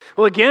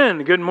Well,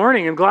 again, good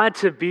morning. I'm glad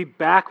to be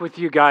back with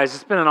you guys.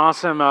 It's been an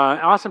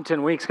awesome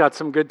 10 weeks. Got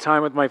some good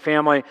time with my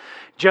family.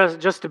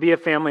 Just to be a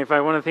family.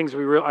 One of the things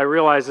I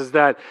realize is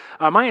that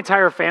my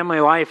entire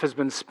family life has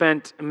been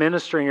spent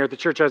ministering here at the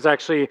church.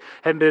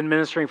 Had been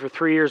ministering for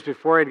 3 years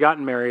before I'd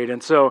gotten married,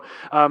 and so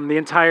the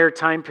entire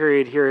time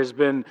period here has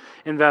been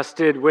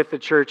invested with the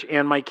church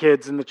and my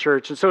kids in the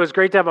church. And so it's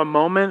great to have a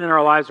moment in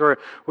our lives where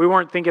we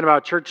weren't thinking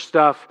about church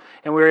stuff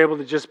and we were able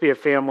to just be a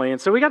family.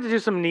 And so we got to do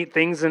some neat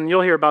things, and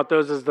you'll hear about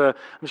those as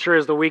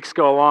the weeks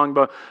go along.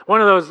 But one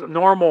of those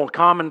normal,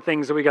 common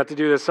things that we got to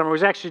do this summer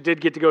was actually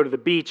did get to go to the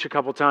beach a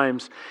couple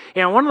times.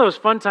 And one of those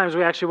fun times,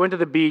 we actually went to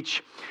the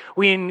beach.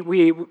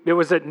 It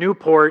was at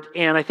Newport,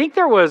 and I think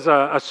there was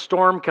a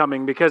storm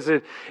coming because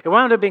it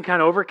wound up being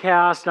kind of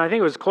overcast, and I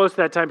think it was close to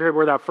that time period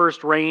where that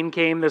first rain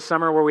came this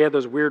summer, where we had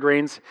those weird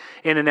rains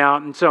in and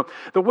out. And so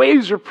the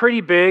waves were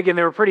pretty big, and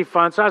they were pretty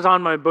fun. So I was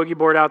on my boogie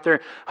board out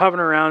there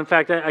hovering around. In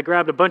fact, I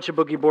grabbed a bunch of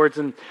boogie boards,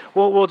 and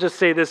we'll just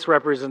say this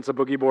represents a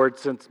boogie board,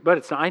 but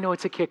it's not. I know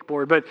it's a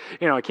kickboard, but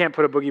I can't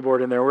put a boogie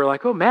board in there. We're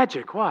like, oh,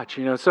 magic, watch,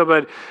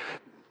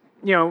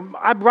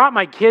 I brought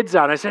my kids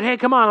out. I said, hey,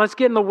 come on, let's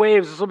get in the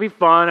waves. This will be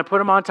fun. I put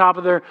them on top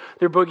of their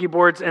boogie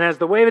boards, and as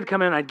the wave would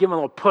come in, I'd give them a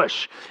little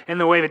push, and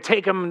the wave would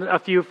take them a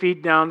few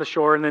feet down the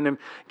shore and then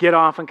get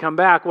off and come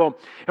back. Well,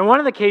 in one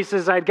of the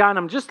cases, I'd gotten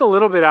them just a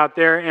little bit out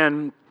there,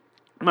 and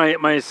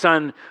my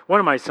son, one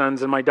of my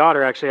sons, and my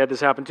daughter actually had this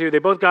happen too. They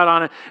both got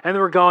on it, and they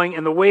were going,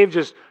 and the wave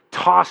just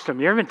tossed them.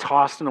 You ever been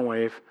tossed in a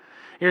wave?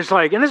 You're just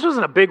like, and this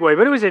wasn't a big wave,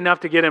 but it was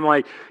enough to get him,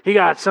 like, he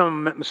got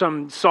some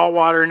salt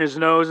water in his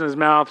nose and his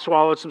mouth,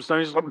 swallowed some stuff,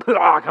 he's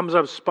like, comes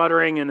up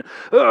sputtering, and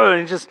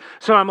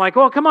so I'm like,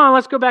 well, come on,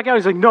 let's go back out.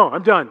 He's like, no,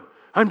 I'm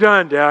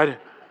done, Dad.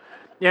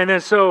 And then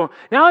so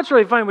now it's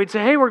really fun. We'd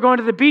say, hey, we're going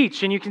to the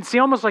beach, and you can see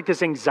almost like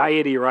this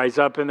anxiety rise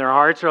up in their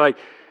hearts. They're like,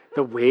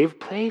 the wave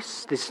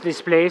place,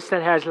 this place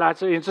that has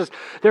lots of,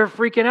 they're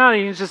freaking out,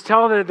 and you can just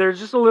tell that they're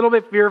just a little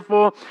bit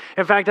fearful.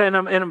 In fact, in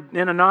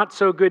a not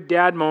so good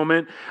dad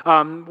moment,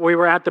 we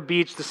were at the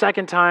beach the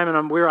second time,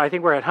 and I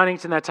think we're at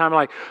Huntington that time. I'm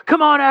like,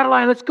 come on,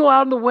 Adeline, let's go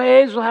out in the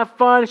waves, we'll have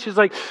fun. And she's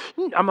like,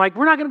 I'm like,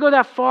 we're not going to go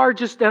that far,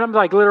 and I'm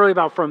like, literally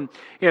about from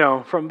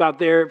about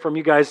there, from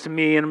you guys to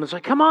me, and I'm just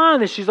like, come on,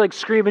 and she's like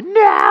screaming,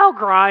 no,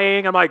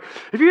 crying. I'm like,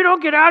 if you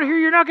don't get out here,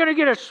 you're not going to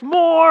get a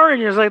s'more,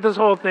 and it's like this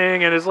whole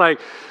thing, and it's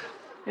like,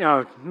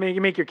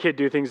 make your kid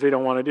do things they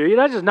don't want to do.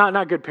 That's just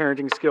not good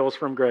parenting skills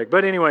from Greg.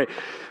 But anyway,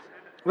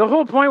 the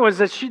whole point was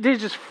that they're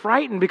just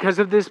frightened because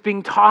of this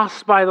being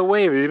tossed by the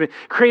wave. It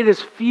created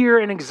this fear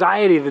and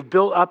anxiety that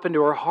built up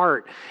into her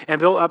heart and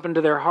built up into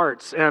their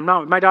hearts. And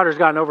my daughter's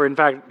gotten over it. In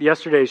fact,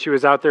 yesterday she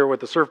was out there with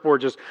the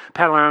surfboard just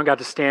paddling around, got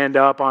to stand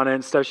up on it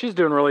and stuff. She's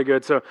doing really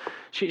good, so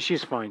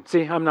she's fine.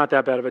 See, I'm not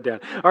that bad of a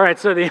dad. All right,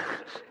 so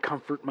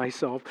comfort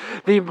myself.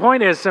 The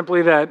point is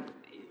simply that,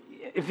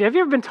 have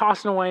you ever been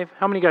tossed in a wave?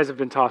 How many guys have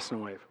been tossed in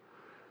a wave?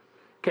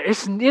 Okay,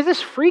 it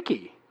is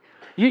freaky.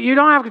 You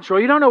don't have control.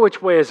 You don't know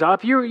which way is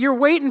up. You're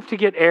waiting to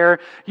get air.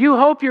 You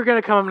hope you're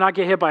going to come and not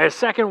get hit by a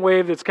second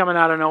wave that's coming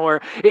out of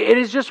nowhere. It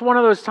is just one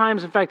of those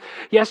times. In fact,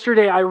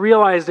 yesterday I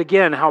realized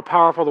again how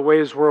powerful the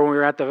waves were when we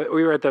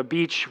were at the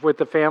beach with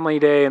the family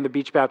day and the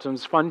beach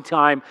baptisms. Fun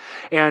time.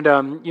 And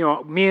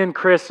me and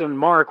Chris and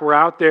Mark were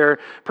out there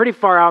pretty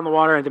far out in the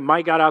water, and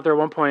Mike got out there at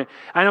one point.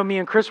 I know me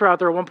and Chris were out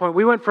there at one point.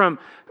 We went from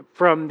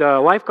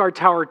the Lifeguard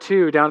Tower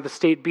 2 down to the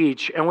State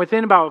Beach, and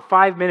within about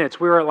 5 minutes,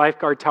 we were at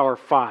Lifeguard Tower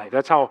 5.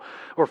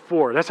 Or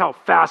 4. That's how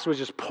fast it was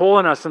just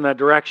pulling us in that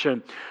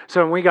direction.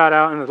 So when we got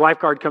out, and the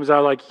lifeguard comes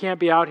out, like, you can't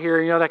be out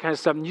here, that kind of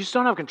stuff, and you just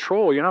don't have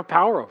control. You don't have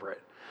power over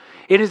it.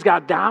 It has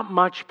got that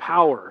much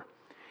power,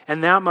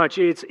 and that much,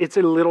 it's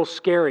a little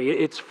scary.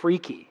 It's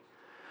freaky.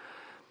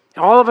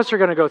 All of us are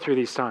going to go through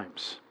these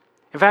times.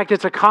 In fact,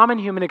 it's a common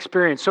human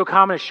experience, so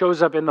common it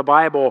shows up in the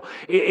Bible,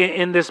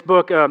 in this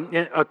book,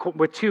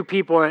 with two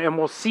people, and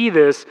we'll see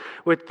this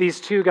with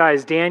these two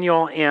guys,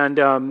 Daniel and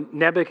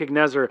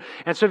Nebuchadnezzar.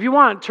 And so if you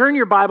want, turn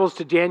your Bibles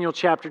to Daniel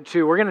chapter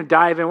 2. We're going to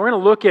dive in. We're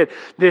going to look at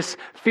this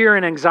fear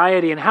and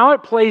anxiety and how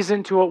it plays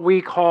into what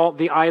we call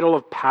the idol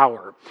of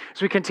power.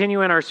 As we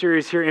continue in our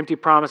series here, Empty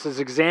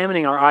Promises,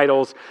 examining our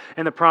idols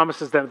and the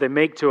promises that they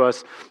make to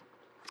us.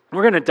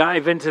 We're going to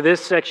dive into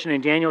this section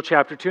in Daniel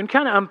chapter 2 and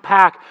kind of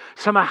unpack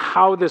some of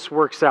how this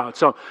works out.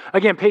 So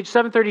again, page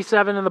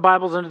 737 in the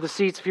Bibles under the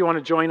seats if you want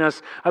to join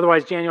us.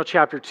 Otherwise, Daniel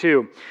chapter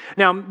 2.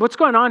 Now, what's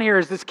going on here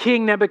is this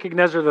king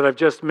Nebuchadnezzar that I've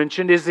just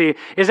mentioned is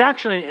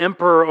actually an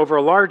emperor over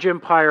a large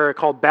empire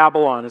called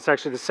Babylon. It's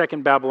actually the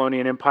second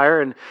Babylonian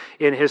empire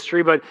in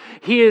history. But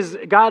he has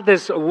got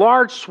this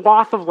large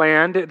swath of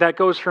land that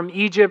goes from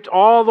Egypt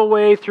all the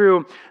way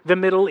through the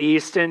Middle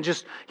East, and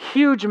just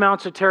huge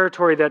amounts of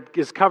territory that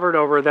is covered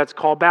over that's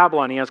called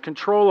Babylon. He has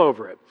control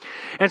over it.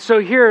 And so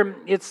here,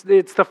 it's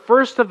the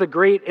first of the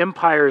great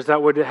empires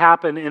that would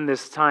happen in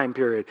this time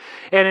period.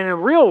 And in a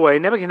real way,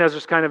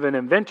 Nebuchadnezzar's kind of an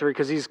inventor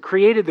because he's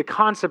created the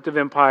concept of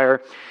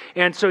empire.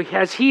 And so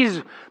as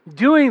he's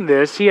doing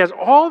this, he has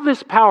all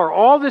this power,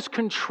 all this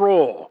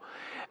control.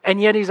 And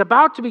yet he's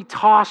about to be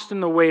tossed in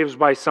the waves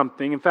by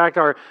something. In fact,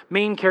 our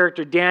main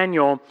character,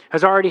 Daniel,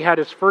 has already had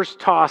his first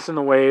toss in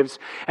the waves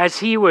as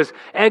he was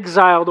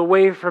exiled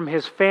away from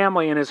his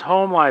family and his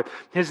home life.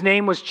 His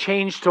name was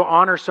changed to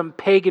honor some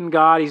pagan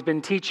god. He's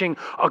been teaching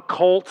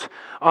occult,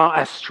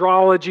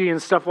 astrology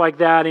and stuff like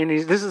that. And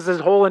this is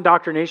his whole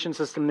indoctrination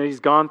system that he's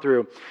gone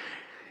through.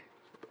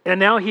 And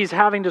now he's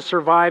having to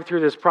survive through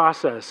this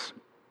process.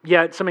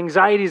 Yet some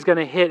anxiety is going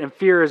to hit and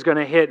fear is going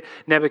to hit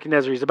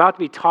Nebuchadnezzar. He's about to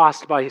be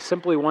tossed by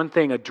simply one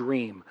thing, a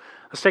dream.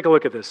 Let's take a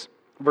look at this.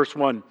 Verse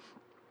 1.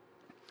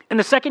 In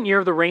the second year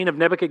of the reign of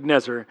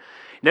Nebuchadnezzar,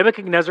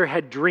 Nebuchadnezzar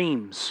had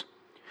dreams.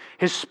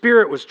 His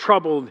spirit was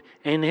troubled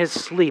and his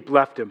sleep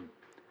left him.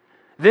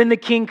 Then the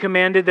king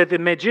commanded that the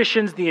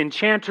magicians, the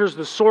enchanters,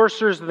 the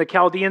sorcerers, and the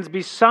Chaldeans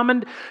be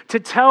summoned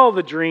to tell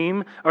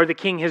the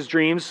king his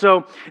dreams.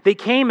 So they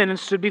came in and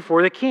stood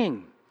before the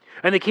king.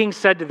 And the king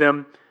said to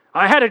them,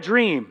 I had a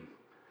dream,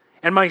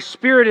 and my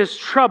spirit is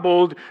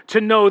troubled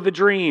to know the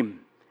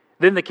dream.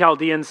 Then the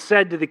Chaldeans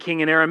said to the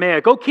king in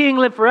Aramaic, O king,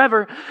 live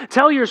forever.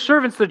 Tell your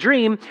servants the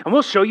dream, and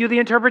we'll show you the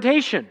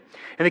interpretation.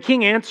 And the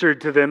king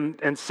answered to them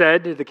and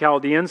said to the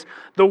Chaldeans,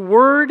 The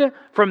word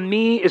from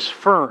me is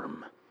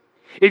firm.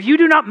 If you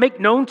do not make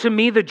known to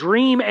me the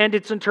dream and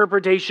its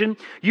interpretation,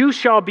 you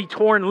shall be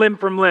torn limb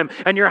from limb,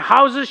 and your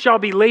houses shall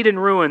be laid in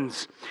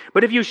ruins.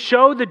 But if you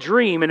show the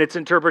dream and its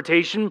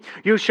interpretation,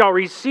 you shall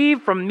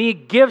receive from me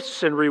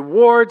gifts and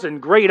rewards and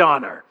great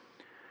honor.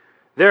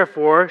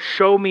 Therefore,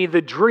 show me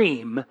the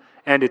dream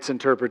and its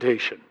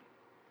interpretation.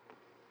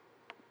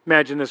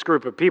 Imagine this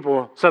group of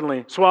people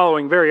suddenly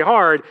swallowing very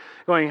hard,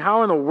 going,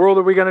 how in the world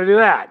are we going to do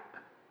that?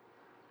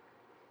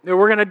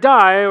 We're going to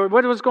die.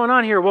 What's going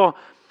on here? Well,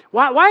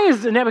 why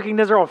is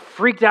Nebuchadnezzar all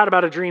freaked out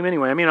about a dream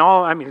anyway?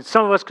 I mean,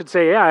 some of us could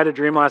say, yeah, I had a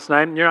dream last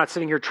night, and you're not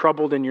sitting here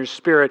troubled in your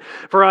spirit.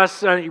 For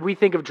us, we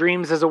think of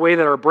dreams as a way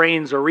that our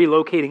brains are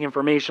relocating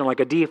information,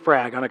 like a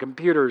defrag on a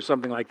computer or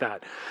something like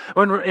that.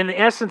 When in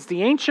essence,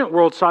 the ancient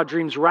world saw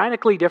dreams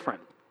radically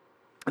different.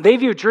 They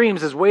viewed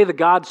dreams as a way that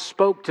God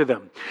spoke to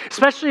them.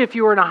 Especially if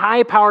you were in a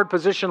high-powered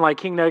position like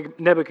King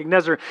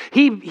Nebuchadnezzar,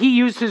 he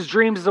used his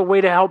dreams as a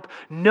way to help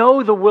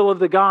know the will of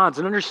the gods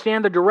and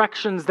understand the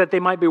directions that they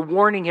might be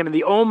warning him and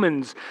the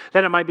omens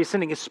that it might be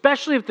sending,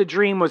 especially if the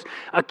dream was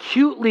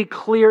acutely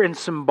clear and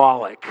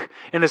symbolic,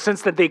 in the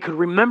sense that they could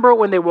remember it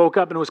when they woke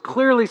up and it was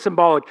clearly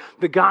symbolic.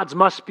 The gods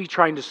must be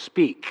trying to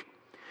speak.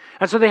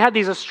 And so they had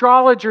these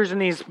astrologers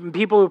and these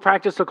people who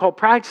practiced occult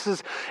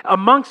practices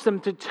amongst them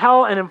to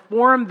tell and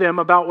inform them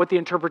about what the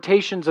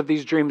interpretations of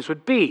these dreams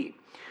would be.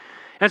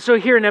 And so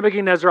here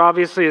Nebuchadnezzar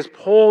obviously has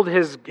pulled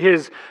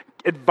his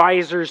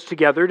advisors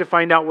together to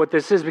find out what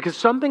this is, because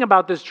something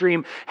about this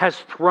dream has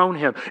thrown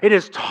him. It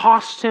has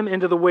tossed him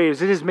into the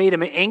waves. It has made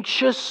him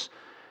anxious,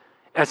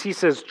 as he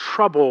says,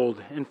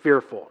 troubled and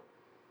fearful.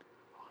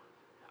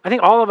 I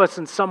think all of us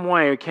in some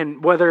way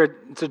can, whether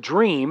it's a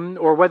dream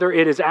or whether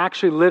it is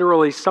actually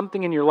literally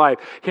something in your life,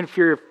 can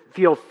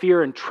feel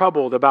fear and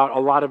troubled about a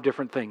lot of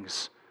different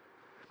things.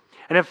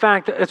 And in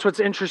fact, that's what's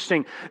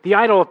interesting. The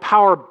idol of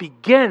power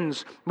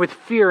begins with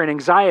fear and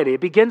anxiety.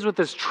 It begins with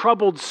this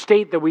troubled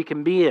state that we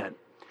can be in.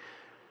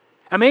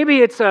 And maybe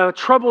it's a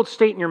troubled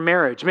state in your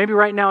marriage. Maybe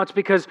right now it's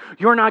because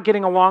you're not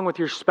getting along with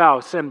your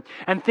spouse and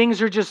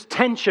things are just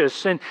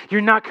tense and you're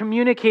not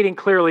communicating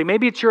clearly.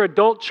 Maybe it's your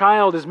adult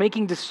child is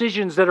making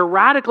decisions that are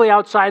radically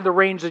outside the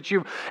range that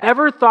you've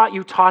ever thought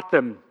you taught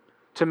them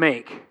to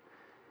make.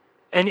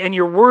 And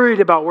you're worried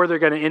about where they're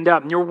going to end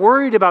up. And you're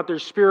worried about their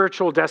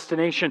spiritual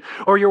destination,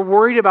 or you're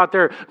worried about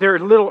their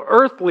little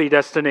earthly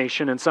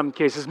destination in some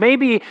cases.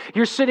 Maybe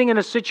you're sitting in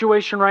a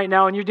situation right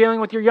now and you're dealing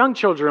with your young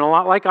children a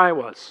lot like I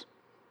was.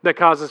 That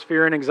causes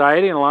fear and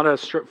anxiety and a lot of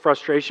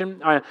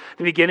frustration. At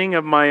the beginning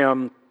of my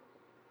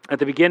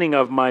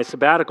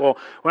sabbatical,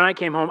 when I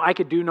came home, I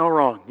could do no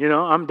wrong. You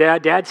know, I'm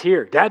dad. Dad's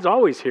here. Dad's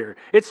always here.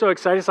 It's so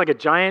exciting. It's like a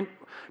giant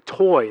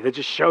toy that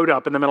just showed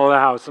up in the middle of the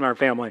house in our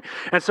family.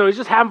 And so he's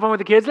just having fun with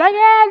the kids. Like,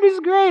 yeah, this is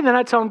great. And then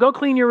I tell them, go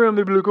clean your room.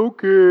 They'd be like,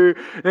 okay.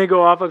 And they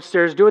go off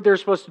upstairs, do what they're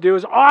supposed to do. It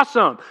was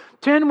awesome.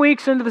 10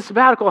 weeks into the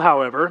sabbatical,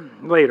 however,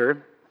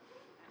 later,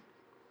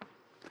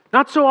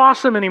 not so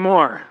awesome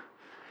anymore.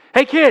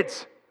 Hey,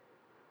 kids.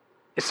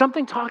 Is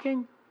something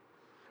talking?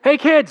 Hey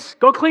kids,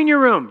 go clean your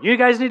room. You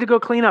guys need to go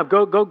clean up.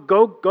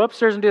 Go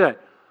upstairs and do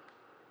that.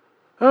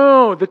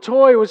 Oh, the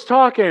toy was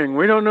talking.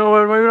 We don't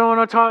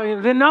want to talk.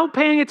 They're not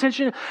paying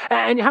attention.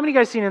 And how many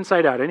guys seen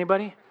Inside Out?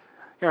 Anybody?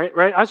 Right.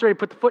 I was ready to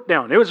put the foot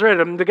down. It was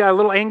ready. The guy,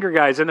 little anger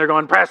guys, and they're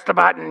going, press the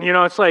button. You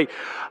know, it's like,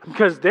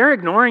 because they're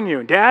ignoring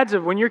you. Dads,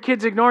 when your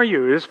kids ignore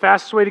you, it's the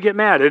fastest way to get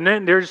mad, isn't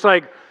it? They're just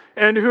like,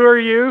 and who are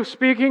you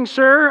speaking,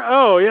 sir?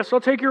 Oh, yes, I'll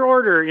take your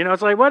order. You know,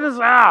 it's like, what is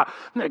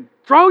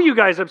throw you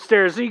guys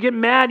upstairs. So you get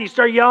mad and you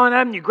start yelling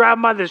at them. You grab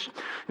them by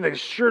the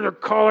shirt or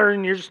collar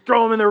and you just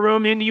throw them in their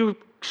room and you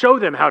show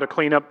them how to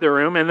clean up their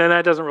room, and then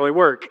that doesn't really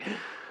work.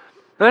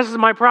 This is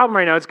my problem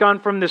right now. It's gone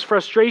from this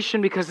frustration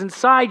because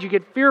inside you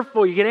get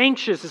fearful, you get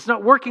anxious. It's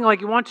not working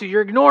like you want to.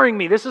 You're ignoring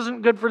me. This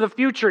isn't good for the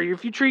future.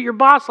 If you treat your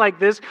boss like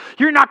this,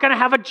 you're not going to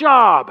have a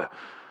job.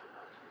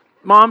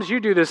 Moms, you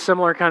do this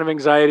similar kind of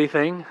anxiety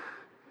thing.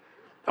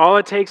 All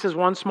it takes is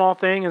one small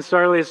thing, and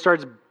suddenly it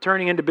starts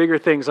turning into bigger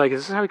things. Like,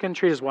 is this how he can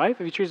treat his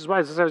wife? If he treats his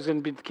wife, is this how he's going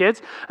to be with the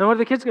kids? And what are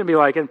the kids going to be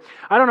like? And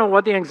I don't know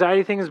what the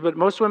anxiety thing is, but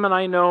most women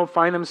I know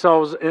find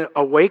themselves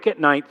awake at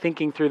night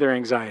thinking through their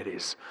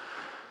anxieties.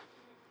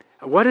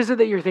 What is it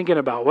that you're thinking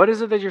about? What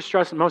is it that you're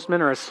stressing? Most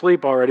men are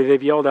asleep already.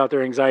 They've yelled out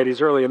their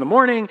anxieties early in the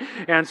morning,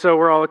 and so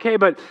we're all okay.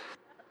 But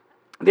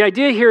the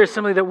idea here is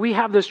simply that we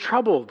have this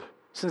troubled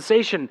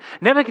sensation.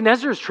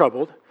 Nebuchadnezzar is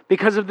troubled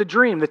because of the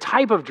dream, the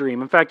type of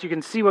dream. In fact, you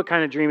can see what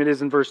kind of dream it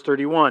is in verse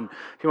 31,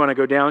 if you want to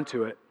go down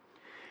to it.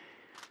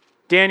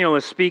 Daniel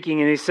is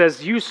speaking, and he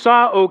says, "You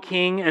saw, O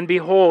king, and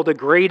behold, a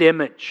great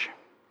image.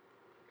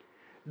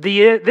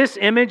 This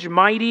image,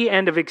 mighty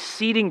and of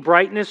exceeding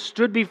brightness,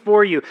 stood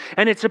before you,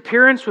 and its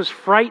appearance was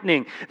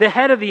frightening. The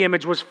head of the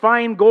image was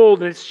fine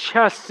gold, and its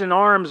chest and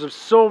arms of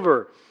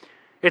silver,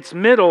 its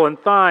middle and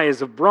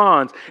thighs of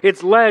bronze,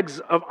 its legs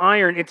of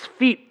iron, its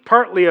feet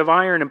partly of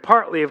iron and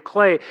partly of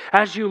clay.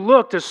 As you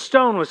looked, a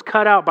stone was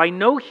cut out by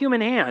no human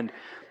hand,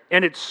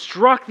 and it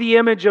struck the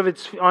image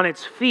on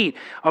its feet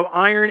of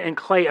iron and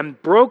clay and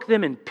broke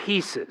them in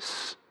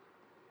pieces."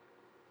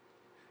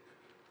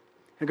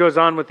 It goes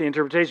on with the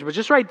interpretation. But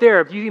just right there,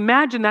 if you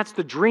imagine that's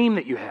the dream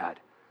that you had.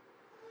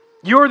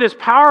 You're this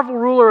powerful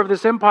ruler of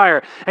this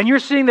empire, and you're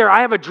sitting there.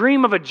 I have a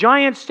dream of a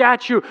giant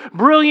statue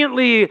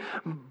brilliantly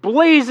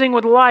blazing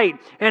with light,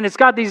 and it's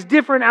got these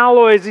different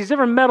alloys, these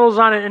different metals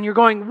on it, and you're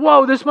going,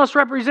 whoa, this must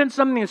represent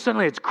something, and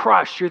suddenly it's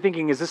crushed. You're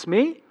thinking, is this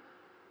me?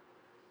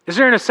 Is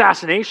there an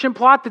assassination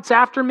plot that's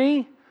after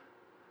me?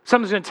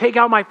 Something's going to take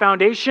out my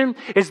foundation?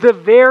 Is the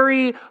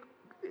very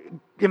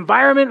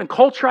environment and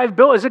culture I've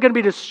built, is it going to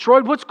be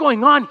destroyed? What's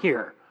going on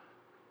here?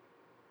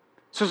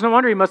 So it's no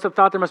wonder he must have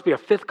thought there must be a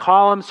fifth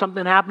column,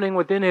 something happening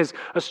within his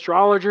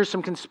astrologer,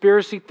 some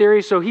conspiracy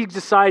theory. So he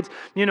decides,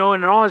 and in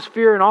all his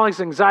fear and all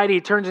his anxiety,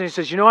 he turns and he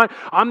says, you know what?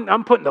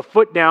 I'm putting the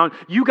foot down.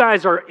 You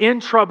guys are in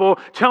trouble.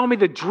 Tell me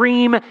the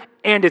dream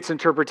and its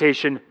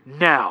interpretation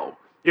now.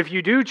 If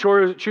you do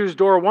choose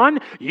door one,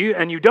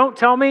 and you don't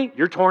tell me,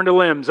 you're torn to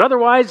limbs.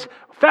 Otherwise,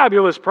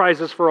 fabulous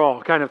prizes for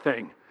all kind of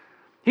thing.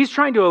 He's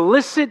trying to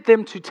elicit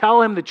them to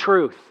tell him the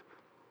truth.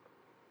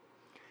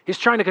 He's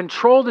trying to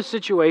control the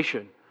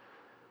situation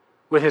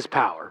with his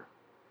power.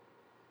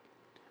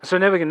 So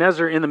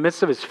Nebuchadnezzar, in the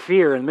midst of his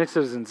fear, in the midst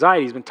of his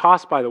anxiety, he's been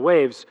tossed by the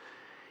waves,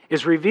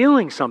 is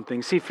revealing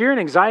something. See, fear and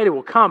anxiety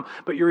will come,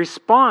 but your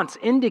response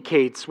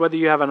indicates whether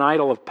you have an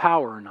idol of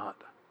power or not.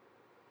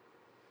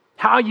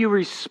 How you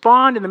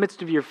respond in the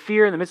midst of your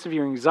fear, in the midst of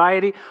your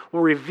anxiety,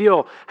 will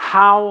reveal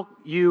how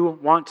you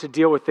want to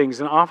deal with things,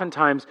 and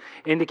oftentimes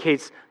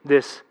indicates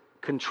this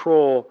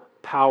control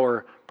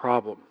power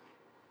problem.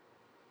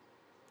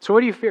 So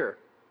what do you fear?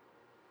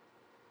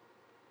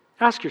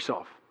 Ask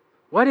yourself,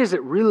 what is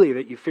it really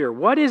that you fear?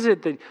 What is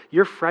it that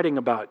you're fretting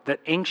about that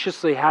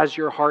anxiously has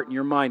your heart and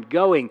your mind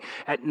going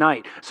at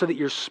night so that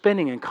you're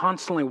spinning and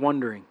constantly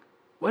wondering?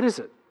 What is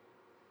it?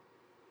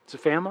 Is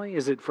it family?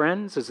 Is it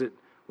friends? Is it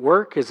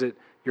work? Is it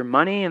your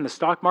money in the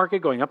stock market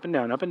going up and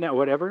down,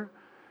 whatever?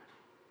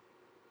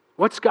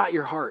 What's got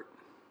your heart?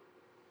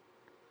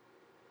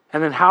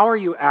 And then how are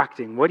you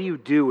acting? What do you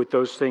do with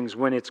those things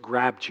when it's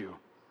grabbed you?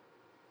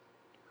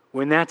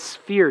 When that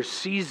fear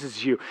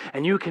seizes you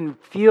and you can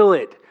feel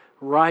it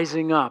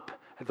rising up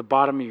at the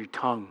bottom of your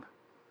tongue.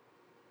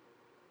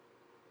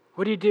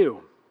 What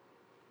do?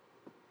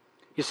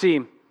 You see,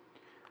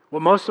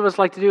 what most of us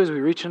like to do is we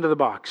reach into the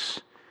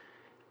box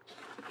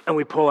and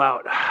we pull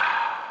out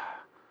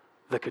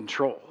the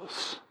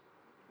controls.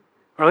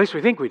 Or at least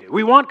we think we do.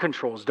 We want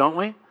controls, don't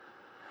we?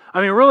 I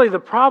mean, really, the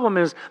problem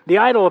is the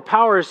idol of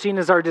power is seen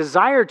as our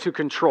desire to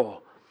control.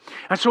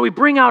 And so we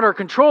bring out our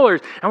controllers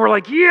and we're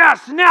like,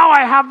 yes, now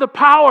I have the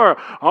power.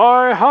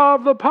 I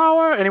have the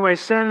power. Anyway,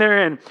 sitting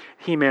there, and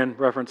He-Man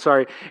reference,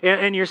 sorry.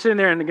 And you're sitting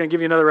there, and I'm going to give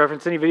you another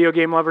reference. Any video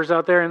game lovers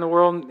out there in the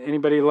world?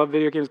 Anybody love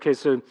video games? Okay,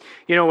 so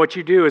what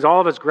you do is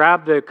all of us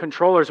grab the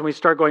controllers and we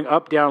start going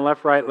up, down,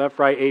 left,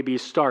 right, A, B,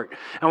 start.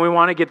 And we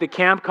want to get the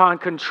CampCon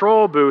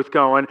control booth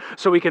going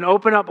so we can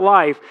open up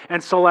life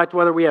and select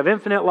whether we have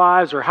infinite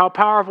lives or how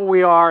powerful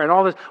we are and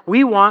all this.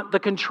 We want the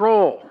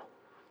control.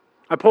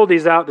 I pulled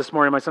these out this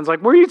morning. My son's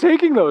like, where are you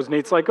taking those?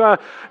 Nate's like,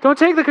 don't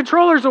take the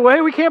controllers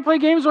away. We can't play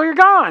games while you're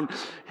gone.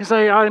 He's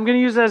like, I'm going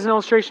to use that as an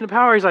illustration of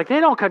power. He's like, they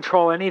don't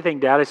control anything,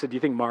 Dad. I said, do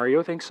you think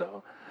Mario thinks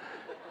so?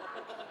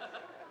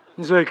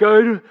 He's like,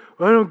 I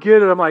don't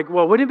get it. I'm like,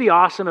 well, wouldn't it be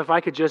awesome if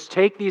I could just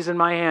take these in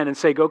my hand and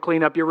say, go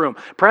clean up your room.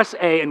 Press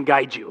A and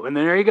guide you. And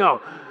then there you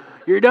go.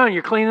 You're done.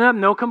 You're cleaning up.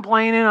 No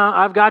complaining.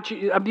 I've got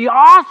you. It'd be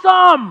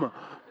awesome.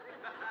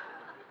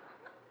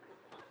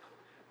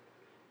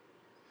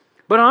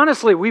 But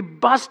honestly, we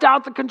bust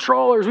out the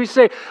controllers. We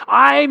say,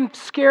 I'm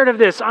scared of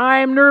this.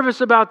 I'm nervous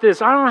about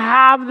this. I don't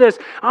have this.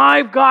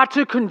 I've got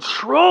to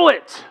control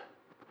it.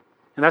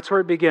 And that's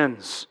where it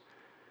begins.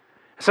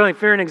 Suddenly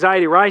fear and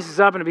anxiety rises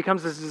up and it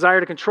becomes this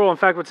desire to control. In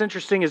fact, what's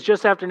interesting is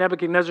just after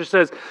Nebuchadnezzar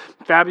says,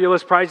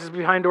 fabulous prizes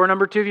behind door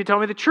number 2 if you tell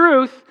me the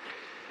truth,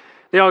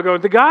 They all go,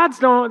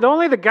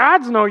 only the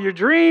gods know your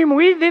dream.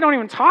 They don't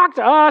even talk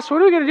to us.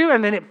 What are we going to do?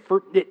 And then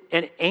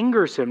it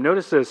angers him.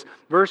 Notice this,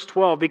 verse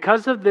 12.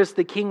 Because of this,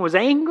 the king was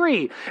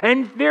angry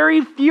and very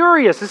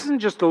furious. This isn't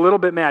just a little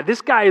bit mad.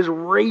 This guy is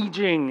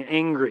raging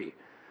angry.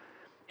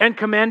 And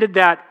commanded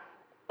that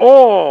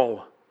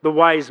all the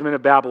wise men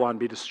of Babylon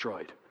be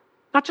destroyed.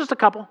 Not just a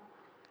couple.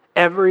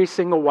 Every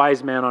single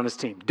wise man on his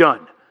team.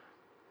 Done.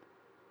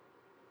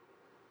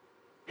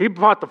 He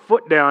brought the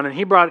foot down, and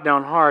he brought it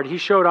down hard. He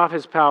showed off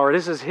his power.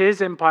 This is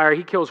his empire.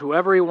 He kills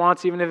whoever he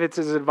wants, even if it's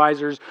his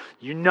advisors.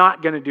 You're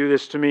not going to do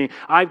this to me.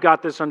 I've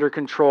got this under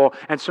control.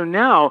 And so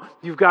now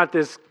you've got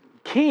this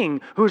king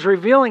who's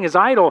revealing his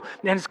idol,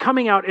 and is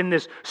coming out in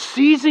this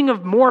seizing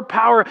of more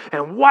power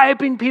and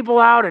wiping people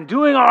out and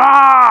doing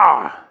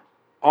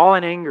all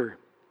in anger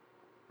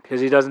because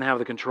he doesn't have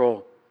the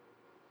control.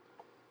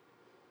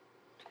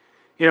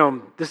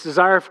 This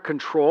desire for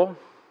control,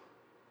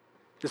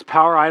 this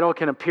power idol,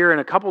 can appear in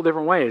a couple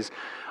different ways.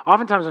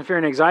 Oftentimes when fear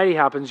and anxiety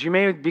happens, you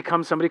may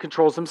become somebody who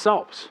controls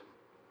themselves.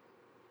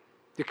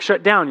 You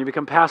shut down, you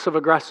become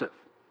passive-aggressive.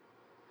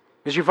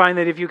 Because you find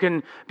that if you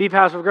can be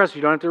passive-aggressive,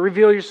 you don't have to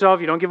reveal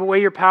yourself, you don't give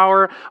away your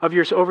power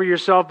over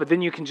yourself, but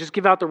then you can just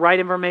give out the right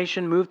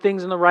information, move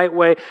things in the right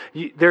way.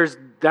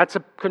 That's a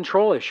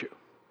control issue.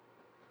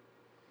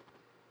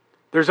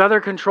 There's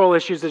other control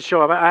issues that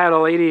show up. I had a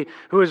lady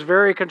who was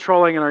very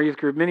controlling in our youth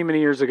group many, many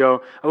years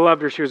ago. I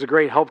loved her. She was a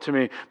great help to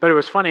me. But it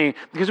was funny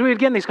because we would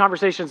get in these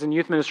conversations in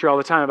youth ministry all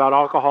the time about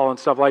alcohol and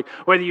stuff, like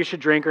whether you should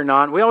drink or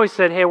not. We always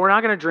said, hey, we're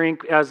not going to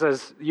drink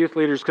as youth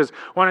leaders because we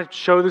want to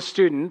show the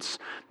students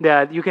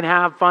that you can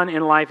have fun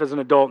in life as an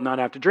adult and not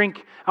have to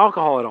drink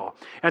alcohol at all.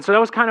 And so that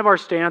was kind of our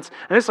stance.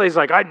 And this lady's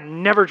like, I'd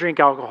never drink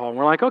alcohol. And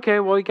we're like, okay,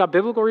 well, you got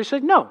biblical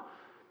research? No.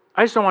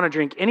 I just don't want to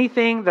drink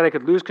anything that I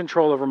could lose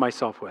control over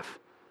myself with.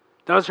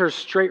 That was her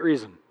straight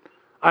reason.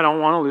 I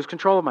don't want to lose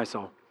control of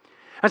myself.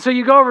 And so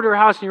you go over to her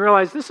house and you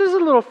realize this is a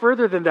little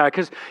further than that,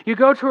 because you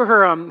go to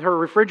her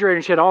refrigerator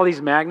and she had all these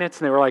magnets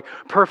and they were like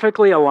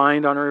perfectly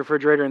aligned on her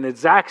refrigerator in the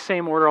exact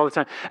same order all the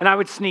time. And I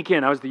would sneak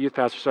in. I was the youth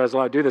pastor, so I was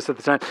allowed to do this at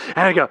the time.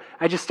 And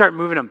I just start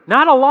moving them.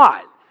 Not a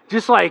lot.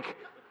 Just like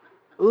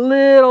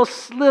little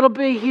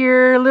bit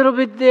here, a little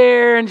bit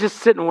there, and just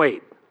sit and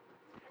wait.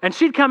 And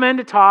she'd come in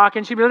to talk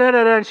and she'd be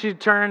and she'd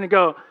turn and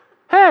go,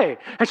 hey,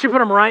 and she put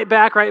them right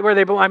back, right where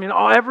they belong. I mean,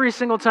 every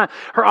single time.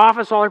 Her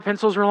office, all her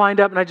pencils were lined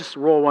up, and I just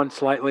roll one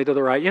slightly to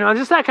the right.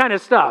 Just that kind of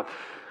stuff.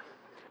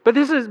 But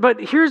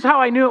here's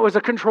how I knew it was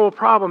a control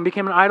problem,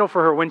 became an idol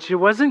for her. When she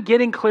wasn't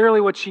getting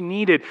clearly what she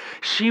needed,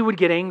 she would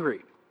get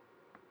angry.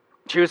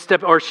 She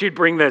would she'd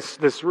bring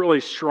this really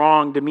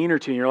strong demeanor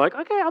to you. You're like,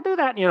 okay, I'll do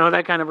that.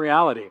 That kind of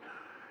reality.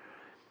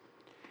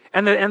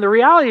 And the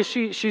reality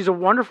is she's a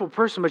wonderful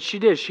person, but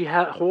she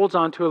holds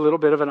on to a little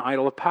bit of an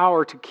idol of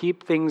power to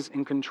keep things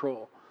in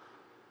control.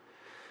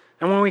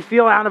 And when we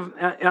feel out of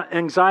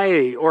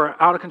anxiety or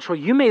out of control,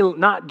 you may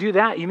not do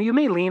that. You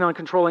may lean on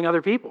controlling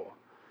other people.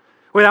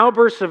 With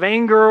outbursts of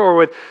anger or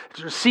with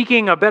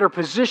seeking a better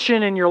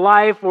position in your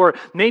life, or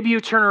maybe you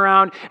turn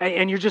around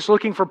and you're just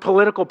looking for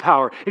political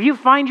power. If you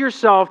find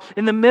yourself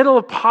in the middle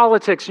of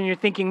politics and you're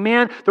thinking,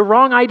 man, the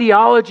wrong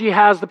ideology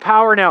has the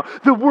power now.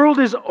 The world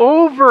is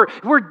over.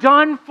 We're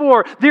done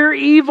for. They're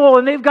evil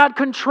and they've got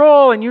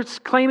control, and you're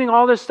claiming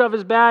all this stuff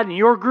is bad and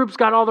your group's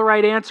got all the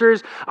right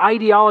answers.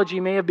 Ideology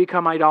may have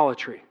become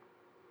idolatry.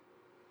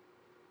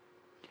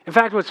 In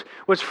fact,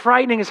 what's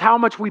frightening is how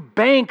much we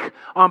bank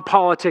on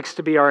politics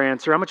to be our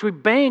answer, how much we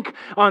bank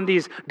on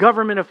these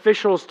government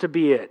officials to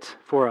be it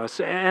for us.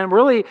 And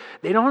really,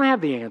 they don't have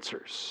the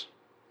answers.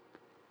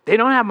 They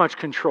don't have much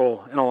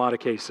control in a lot of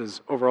cases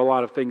over a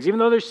lot of things, even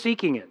though they're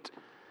seeking it.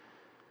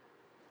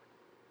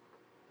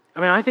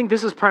 I think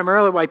this is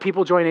primarily why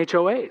people join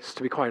HOAs,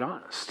 to be quite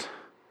honest,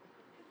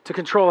 to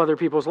control other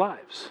people's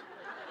lives.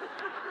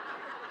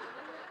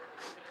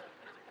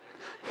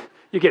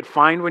 You get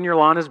fined when your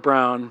lawn is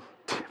brown.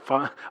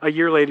 A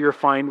year later, you're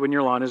fined when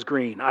your lawn is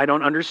green. I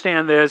don't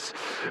understand this,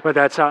 but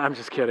that's how. I'm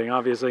just kidding,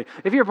 obviously.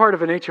 If you're part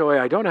of an HOA,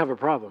 I don't have a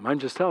problem. I'm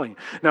just telling you.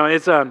 No,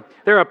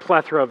 there are a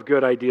plethora of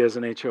good ideas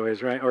in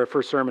HOAs, right? Or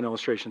for sermon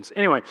illustrations.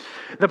 Anyway,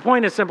 the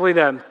point is simply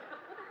that,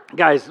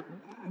 guys,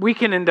 we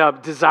can end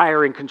up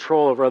desiring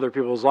control over other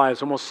people's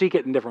lives, and we'll seek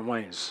it in different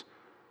ways.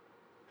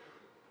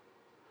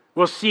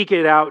 We'll seek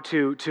it out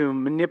to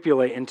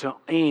manipulate and to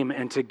aim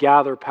and to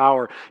gather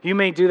power. You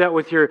may do that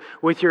with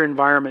your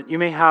environment. You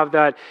may have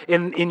that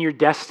in your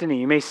destiny.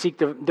 You may seek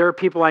there are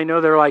people I know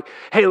that are like,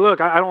 hey,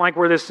 look, I don't like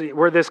where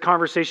this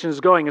conversation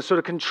is going. And so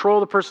to control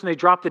the person, they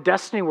drop the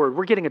destiny word.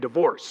 We're getting a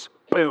divorce.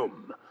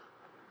 Boom.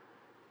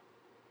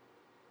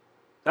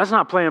 That's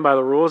not playing by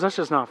the rules. That's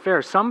just not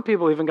fair. Some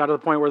people even got to the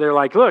point where they're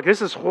like, look,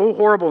 this is so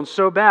horrible and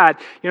so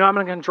bad. I'm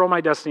going to control my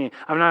destiny.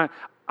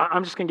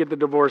 I'm just going to get the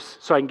divorce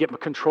so I can get my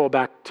control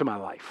back to my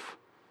life.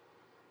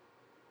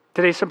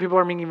 Today, some people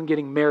aren't even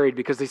getting married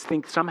because they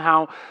think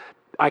somehow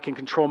I can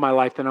control my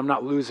life, then I'm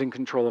not losing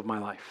control of my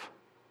life.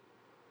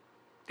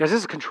 Guys,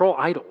 this is control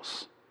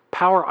idols.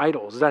 power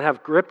idols that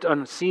have gripped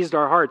and seized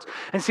our hearts.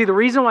 And see, the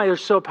reason why they're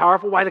so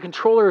powerful, why the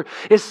controller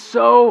is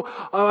so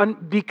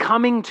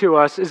becoming to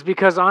us, is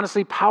because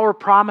honestly, power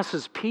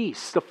promises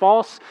peace.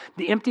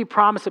 The empty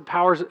promise it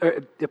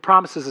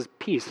promises is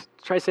peace.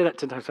 Try to say that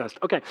 10 times fast.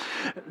 Okay.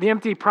 The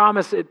empty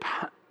promise it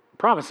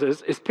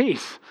promises is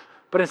peace,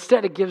 but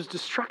instead it gives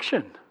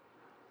destruction.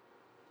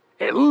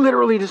 It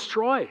literally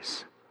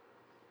destroys.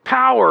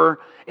 Power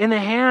in the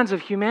hands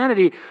of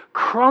humanity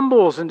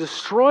crumbles and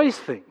destroys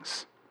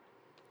things.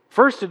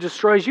 First, it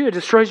destroys you. It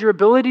destroys your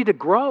ability to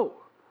grow.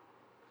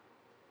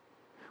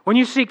 When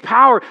you seek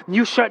power,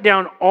 you shut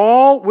down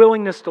all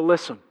willingness to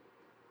listen.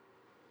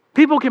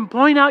 People can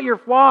point out your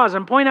flaws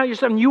and point out your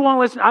stuff, and you won't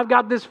listen. I've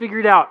got this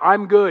figured out.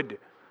 I'm good.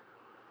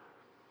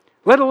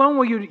 Let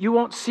alone you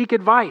won't seek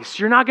advice.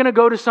 You're not going to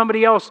go to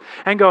somebody else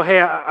and go,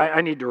 hey,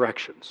 I need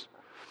directions.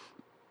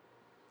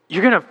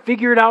 You're going to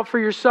figure it out for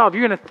yourself.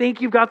 You're going to think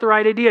you've got the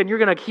right idea, and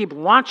you're going to keep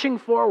launching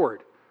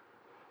forward.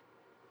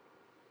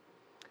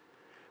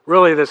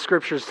 Really, the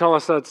scriptures tell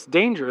us that's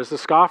dangerous. The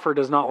scoffer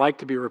does not like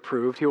to be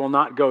reproved. He will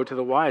not go to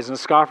the wise. And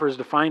a scoffer is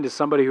defined as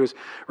somebody who is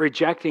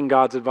rejecting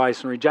God's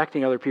advice and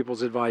rejecting other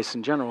people's advice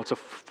in general. It's a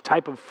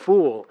type of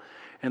fool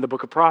in the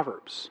book of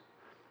Proverbs.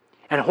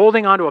 And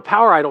holding on to a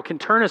power idol can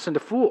turn us into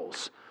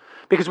fools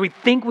because we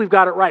think we've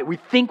got it right. We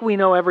think we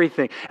know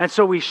everything. And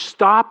so we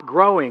stop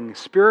growing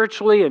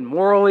spiritually and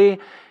morally,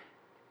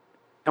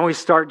 and we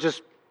start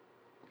just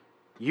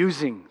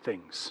using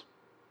things.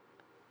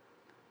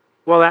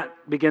 Well, that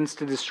begins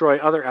to destroy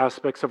other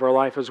aspects of our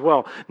life as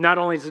well. Not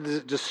only does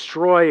it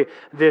destroy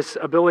this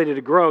ability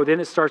to grow, then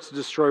it starts to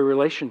destroy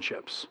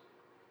relationships.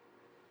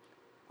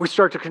 We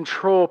start to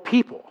control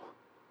people,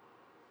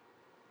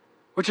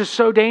 which is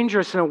so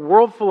dangerous in a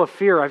world full of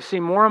fear. I've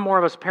seen more and more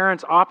of us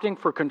parents opting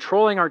for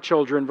controlling our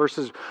children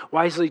versus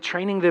wisely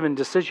training them in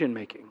decision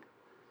making.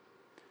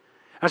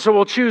 And so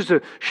we'll choose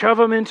to shove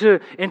them into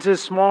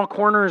small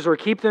corners or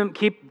keep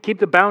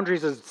the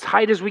boundaries as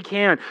tight as we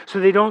can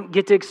so they don't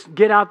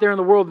get out there in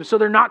the world, so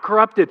they're not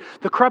corrupted.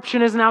 The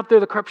corruption isn't out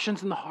there, the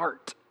corruption's in the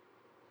heart.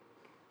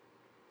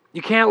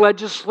 You can't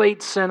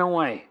legislate sin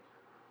away.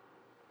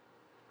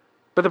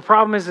 But the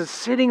problem is it's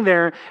sitting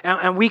there,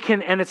 and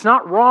it's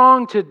not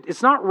wrong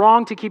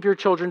to keep your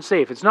children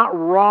safe. It's not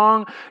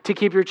wrong to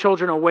keep your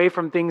children away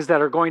from things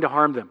that are going to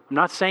harm them. I'm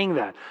not saying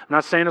that. I'm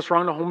not saying it's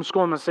wrong to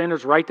homeschool. I'm not saying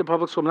it's right to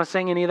public school. I'm not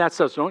saying any of that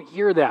stuff. So don't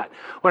hear that.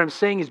 What I'm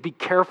saying is be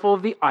careful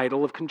of the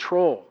idol of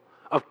control,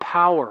 of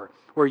power,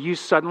 where you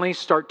suddenly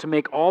start to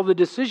make all the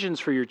decisions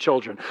for your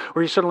children,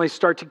 where you suddenly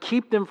start to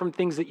keep them from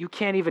things that you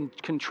can't even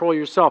control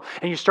yourself,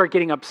 and you start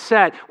getting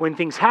upset when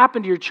things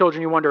happen to your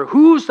children. You wonder,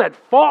 who's at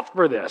fault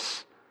for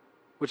this?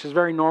 Which is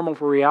very normal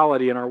for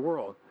reality in our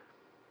world.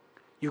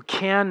 You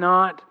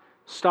cannot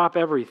stop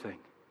everything.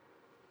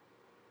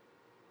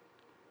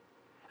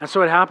 And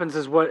so what happens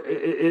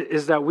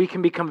is that we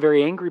can become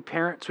very angry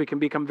parents. We can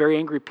become very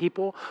angry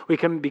people. We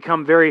can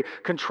become very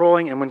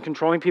controlling. And when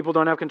controlling people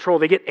don't have control,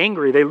 they get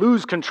angry. They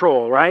lose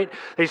control, right?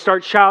 They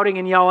start shouting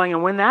and yelling.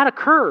 And when that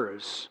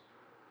occurs,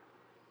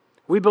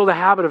 we build a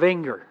habit of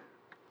anger.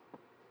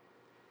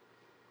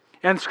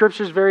 And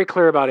Scripture is very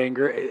clear about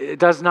anger. It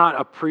does not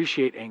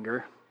appreciate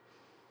anger.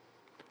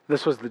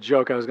 This was the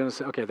joke I was going to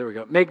say. Okay, there we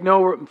go. Make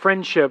no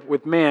friendship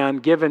with man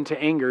given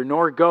to anger,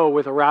 nor go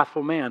with a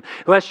wrathful man,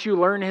 lest you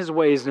learn his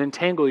ways and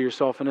entangle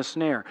yourself in a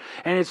snare.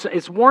 And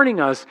it's warning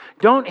us,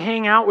 don't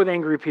hang out with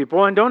angry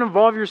people and don't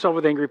involve yourself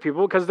with angry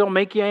people because they'll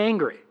make you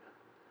angry.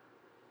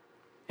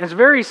 And it's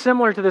very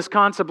similar to this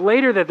concept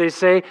later that they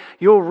say,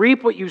 you'll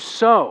reap what you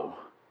sow.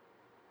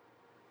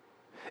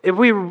 If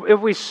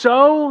we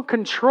sow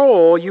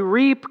control, you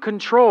reap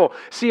control.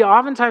 See,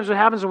 oftentimes what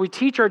happens when we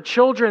teach our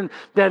children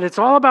that it's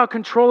all about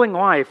controlling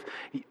life,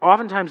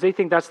 oftentimes they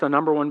think that's the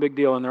number one big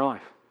deal in their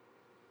life.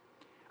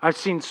 I've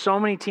seen so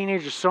many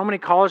teenagers, so many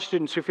college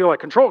students who feel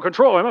like,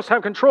 control, I must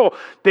have control.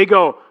 They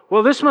go,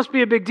 well, this must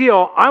be a big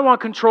deal. I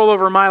want control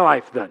over my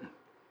life then.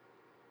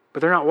 But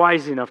they're not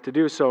wise enough to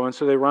do so, and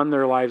so they run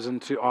their lives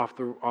off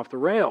the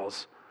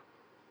rails.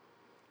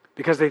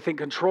 Because they think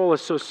control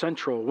is so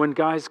central. When,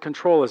 guys,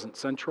 control isn't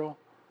central.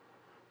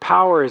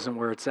 Power isn't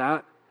where it's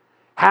at.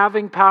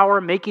 Having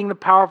power, making the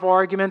powerful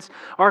arguments,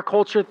 our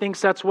culture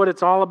thinks that's what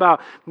it's all about.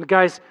 And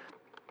guys,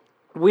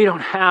 we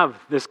don't have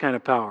this kind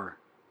of power.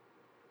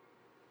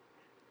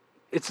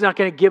 It's not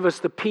going to give us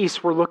the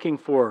peace we're looking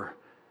for.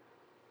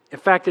 In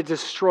fact, it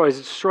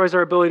destroys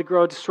our ability to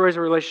grow, it destroys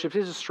our relationships,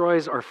 it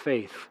destroys our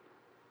faith.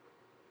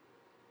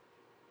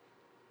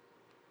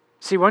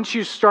 See, once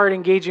you start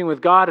engaging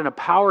with God in a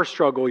power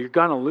struggle, you're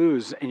going to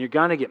lose and you're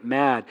going to get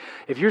mad.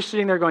 If you're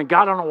sitting there going,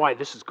 God, I don't know why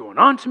this is going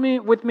on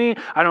with me.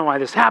 I don't know why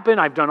this happened.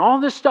 I've done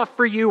all this stuff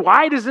for you.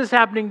 Why is this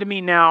happening to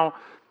me now?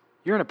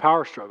 You're in a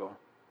power struggle.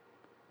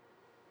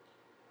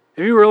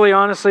 If you really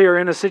honestly are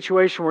in a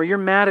situation where you're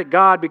mad at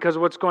God because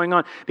of what's going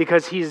on,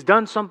 because He's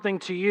done something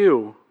to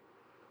you,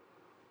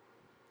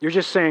 you're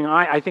just saying,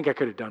 I think I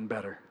could have done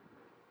better.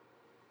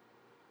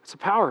 It's a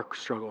power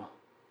struggle.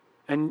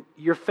 And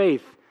your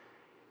faith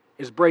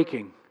is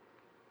breaking.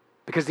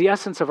 Because the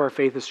essence of our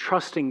faith is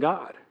trusting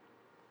God.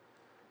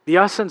 The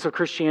essence of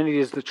Christianity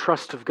is the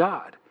trust of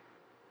God.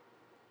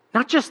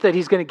 Not just that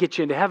He's going to get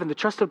you into heaven, the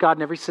trust of God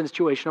in every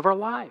situation of our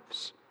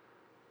lives.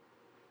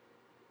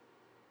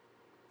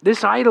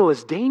 This idol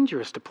is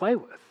dangerous to play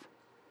with.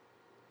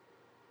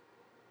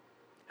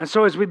 And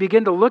so as we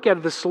begin to look at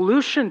it, the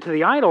solution to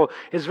the idol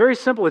is very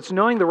simple. It's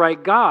knowing the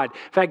right God.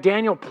 In fact,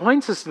 Daniel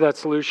points us to that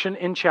solution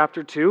in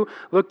chapter 2.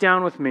 Look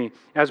down with me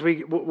as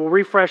we'll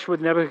refresh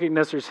with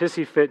Nebuchadnezzar's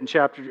hissy fit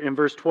in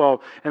verse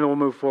 12, and then we'll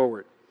move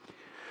forward.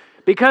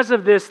 Because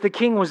of this, the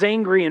king was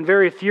angry and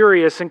very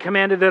furious and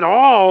commanded that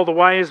all the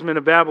wise men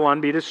of Babylon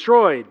be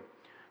destroyed.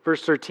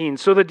 Verse 13,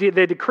 so the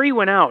decree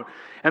went out,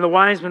 and the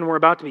wise men were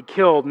about to be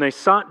killed, and they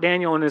sought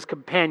Daniel and his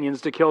companions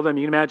to kill them.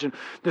 You can imagine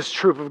this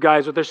troop of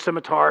guys with their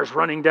scimitars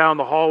running down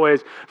the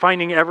hallways,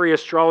 finding every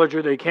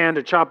astrologer they can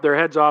to chop their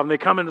heads off. And they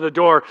come into the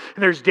door,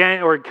 and there's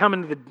Daniel, or come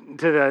into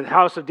the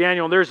house of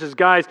Daniel, and there's his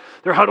guys.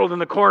 They're huddled in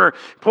the corner.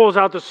 Pulls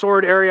out the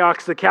sword,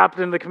 Arioch, the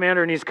captain, the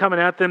commander, and he's coming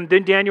at them.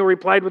 Then Daniel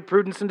replied with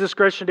prudence and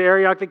discretion to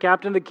Arioch, the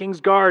captain of the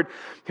king's guard,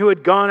 who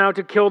had gone out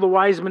to kill the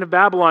wise men of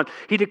Babylon.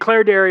 He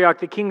declared to Arioch,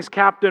 the king's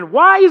captain,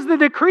 "Why is the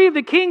decree of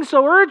the king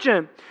so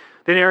urgent?"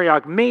 Then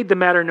Arioch made the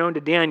matter known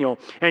to Daniel,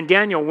 and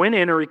Daniel went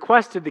in and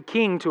requested the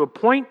king to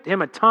appoint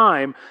him a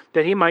time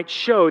that he might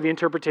show the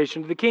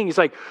interpretation to the king. He's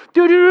like,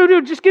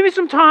 dude, just give me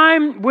some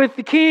time with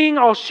the king.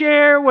 I'll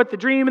share what the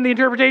dream and the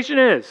interpretation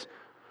is.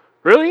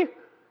 Really?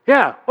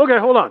 Yeah, okay,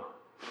 hold on.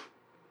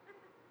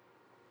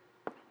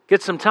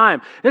 Get some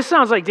time. This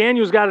sounds like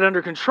Daniel's got it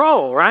under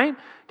control, right?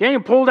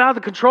 Daniel pulled out the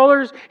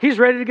controllers. He's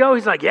ready to go.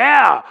 He's like,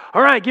 yeah,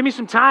 all right, give me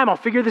some time. I'll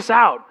figure this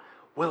out.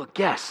 Well,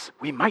 guess,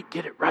 we might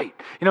get it right.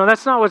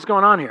 That's not what's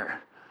going on here.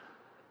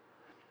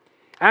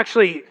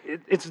 Actually,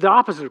 it's the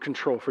opposite of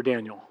control for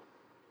Daniel.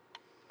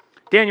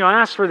 Daniel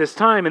asked for this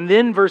time, and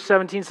then verse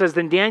 17 says,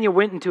 then Daniel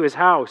went into his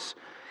house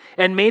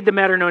and made the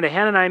matter known to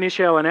Hananiah,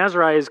 Mishael, and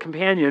Azariah, his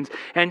companions,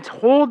 and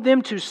told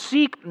them to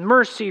seek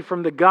mercy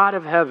from the God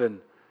of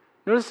heaven.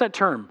 Notice that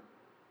term.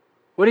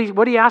 What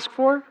did he ask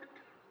for?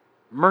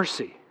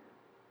 Mercy.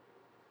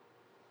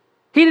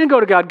 He didn't go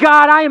to God,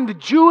 God, I am the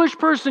Jewish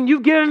person.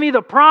 You've given me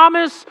the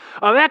promise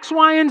of X,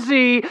 Y, and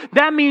Z.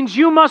 That means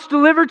you must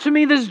deliver to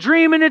me this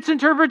dream and its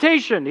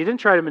interpretation. He didn't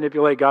try to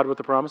manipulate God with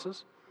the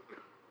promises.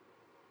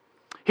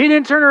 He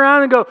didn't turn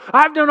around and go,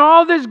 I've done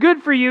all this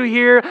good for you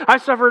here.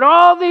 I've suffered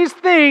all these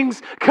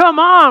things. Come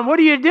on, what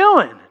are you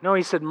doing? No,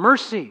 he said,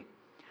 mercy.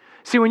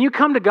 See, when you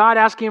come to God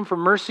asking Him for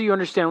mercy, you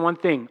understand one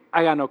thing.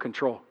 I got no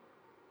control.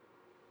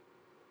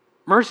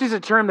 Mercy is a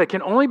term that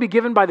can only be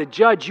given by the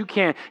judge. You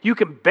can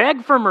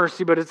beg for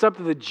mercy, but it's up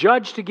to the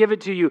judge to give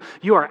it to you.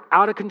 You are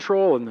out of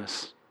control in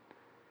this.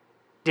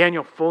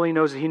 Daniel fully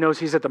knows that he knows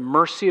he's at the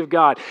mercy of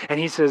God. And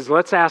he says,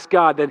 let's ask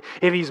God that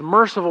if He's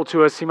merciful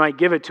to us, He might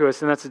give it to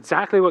us. And that's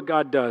exactly what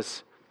God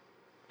does.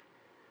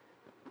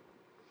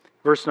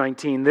 Verse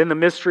 19, then the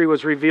mystery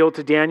was revealed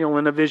to Daniel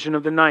in a vision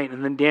of the night.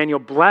 And then Daniel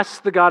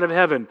blessed the God of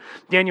heaven.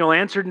 Daniel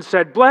answered and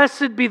said,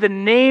 blessed be the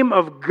name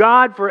of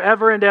God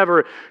forever and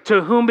ever,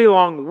 to whom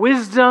belong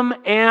wisdom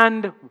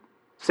and,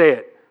 say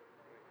it,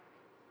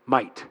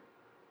 might,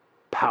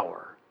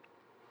 power.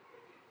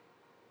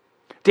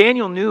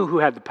 Daniel knew who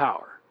had the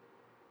power.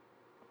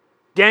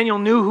 Daniel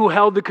knew who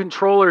held the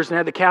controllers and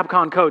had the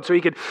Capcom code so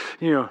he could,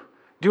 do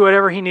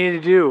whatever he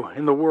needed to do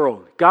in the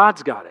world.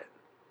 God's got it.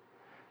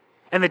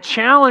 And the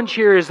challenge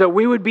here is that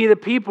we would be the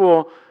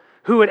people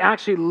who would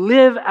actually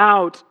live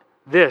out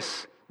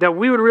this. That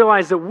we would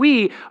realize that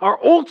we are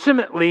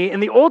ultimately, in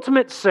the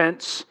ultimate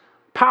sense,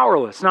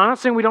 powerless. Now, I'm not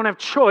saying we don't have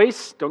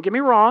choice. Don't get me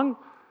wrong.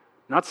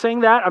 I'm not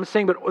saying that. I'm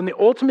saying, but in the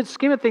ultimate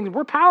scheme of things,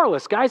 we're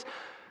powerless. Guys,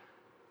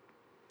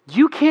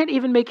 you can't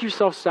even make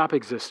yourself stop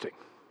existing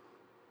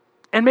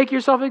and make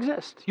yourself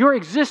exist. Your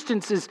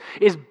existence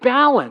is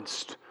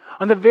balanced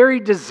on the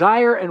very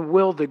desire and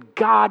will that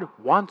God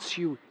wants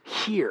you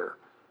here.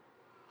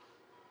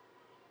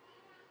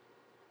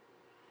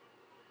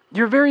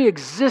 Your very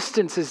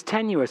existence is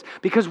tenuous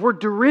because we're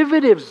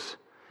derivatives.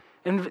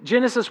 And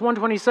Genesis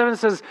 1:27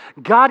 says,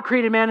 God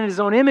created man in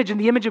His own image. In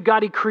the image of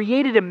God, He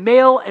created him,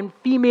 male and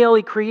female,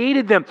 He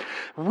created them.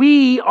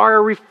 We are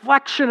a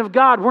reflection of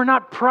God. We're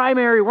not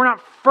primary. We're not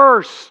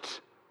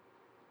first.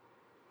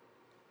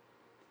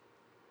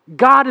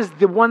 God is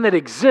the one that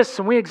exists,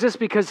 and we exist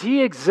because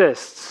He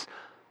exists.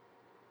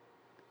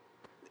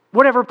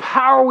 Whatever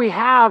power we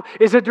have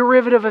is a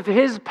derivative of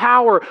His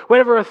power.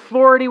 Whatever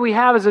authority we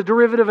have is a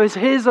derivative of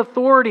His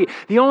authority.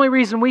 The only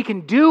reason we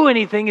can do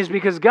anything is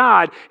because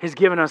God has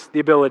given us the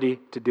ability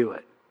to do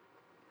it.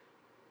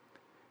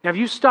 Now, if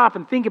you stop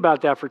and think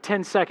about that for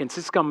 10 seconds,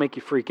 it's going to make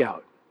you freak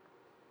out.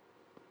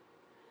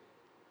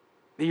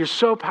 That you're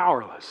so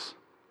powerless.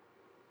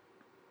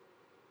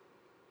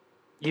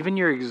 Even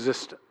your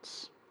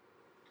existence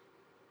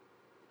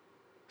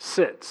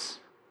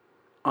sits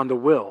on the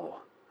will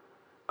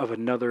of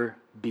another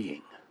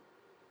being.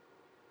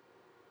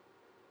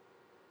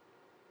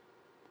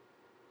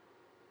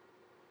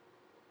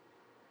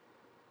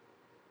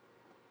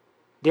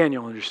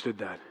 Daniel understood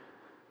that.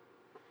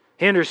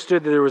 He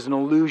understood that there was an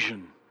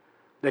illusion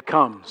that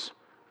comes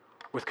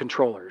with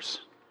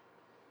controllers.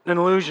 An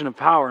illusion of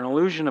power, an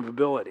illusion of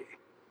ability.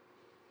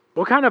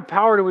 What kind of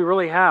power do we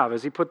really have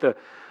as he put the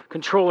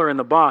controller in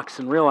the box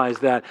and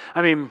realized that?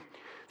 I mean,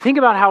 think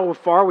about how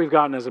far we've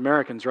gotten as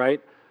Americans,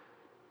 right?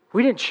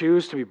 We didn't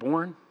choose to be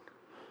born.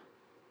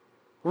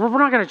 We're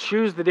not going to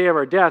choose the day of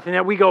our death, and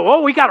yet we go,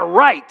 oh, we got a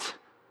right.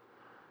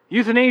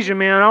 Euthanasia,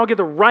 man, I'll get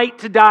the right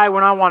to die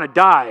when I want to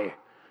die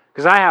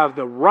because I have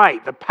the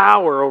right, the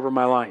power over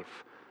my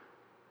life.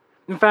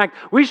 In fact,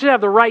 we should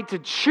have the right to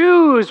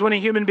choose when a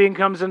human being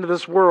comes into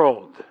this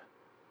world.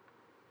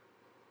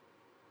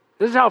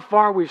 This is how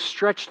far we've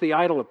stretched the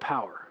idol of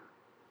power.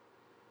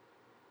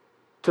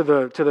 To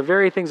the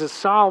very things that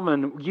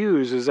Solomon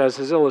uses as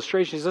his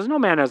illustration. He says, no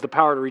man has the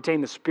power to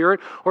retain the spirit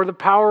or the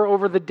power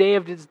over the day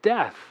of his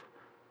death.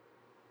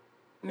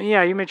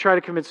 Yeah, you may try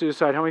to commit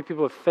suicide. How many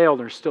people have failed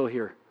and are still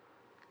here?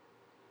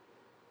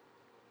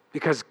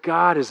 Because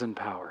God is in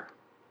power.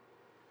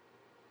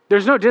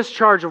 There's no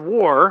discharge of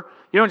war.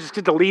 You don't just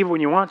get to leave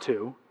when you want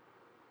to.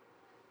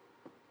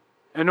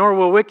 And nor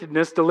will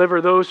wickedness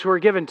deliver those who are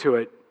given to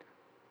it.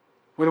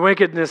 When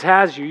wickedness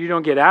has you, you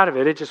don't get out of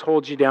it. It just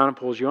holds you down and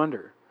pulls you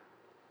under.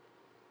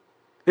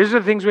 These are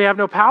the things we have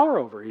no power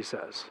over, he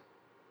says.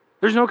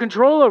 There's no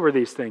control over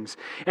these things.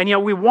 And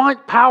yet we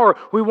want power.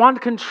 We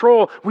want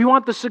control. We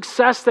want the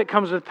success that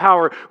comes with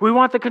power. We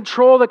want the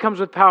control that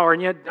comes with power.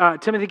 And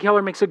yet Timothy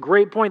Keller makes a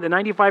great point that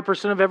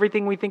 95% of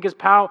everything we think is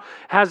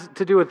has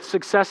to do with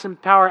success and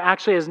power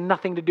actually has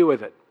nothing to do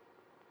with it.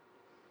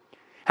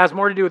 Has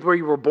more to do with where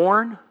you were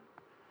born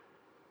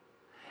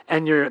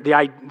and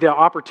the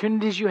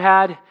opportunities you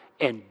had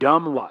and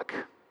dumb luck.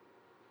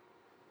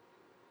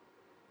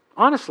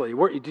 Honestly,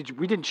 we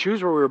didn't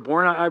choose where we were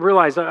born. I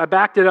realized, I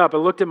backed it up, I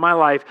looked at my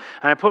life,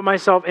 and I put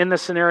myself in the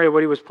scenario,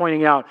 what he was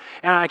pointing out.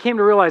 And I came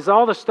to realize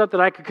all the stuff that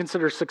I could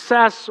consider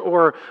success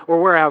or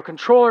where I have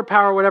control or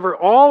power, whatever,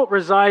 all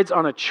resides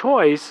on a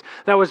choice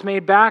that was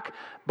made back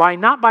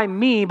not by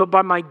me, but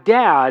by my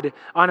dad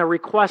on a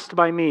request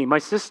by me. My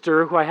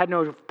sister, who I had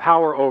no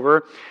power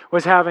over,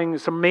 was having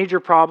some major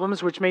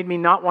problems, which made me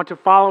not want to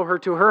follow her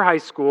to her high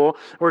school,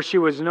 where she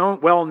was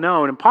well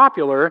known and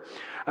popular.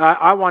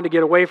 I wanted to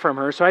get away from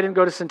her, so I didn't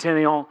go to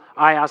Centennial.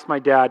 I asked my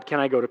dad,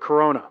 can I go to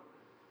Corona?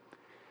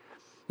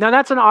 Now,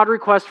 that's an odd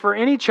request for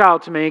any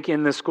child to make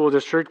in this school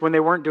district when they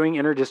weren't doing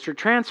inter-district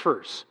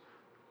transfers,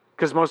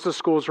 because most of the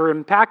schools were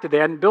impacted. They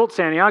hadn't built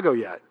Santiago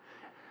yet.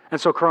 And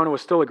so Corona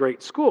was still a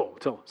great school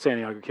until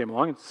Santiago came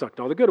along and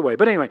sucked all the good away.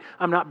 But anyway,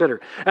 I'm not bitter.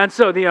 And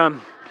so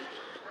the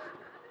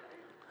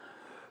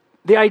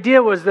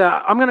idea was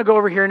that I'm going to go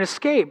over here and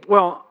escape.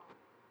 Well,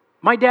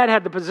 my dad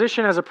had the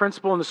position as a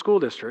principal in the school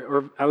district,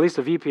 or at least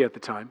a VP at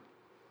the time.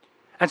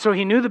 And so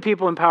he knew the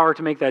people in power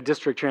to make that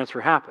district transfer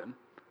happen.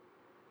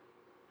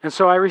 And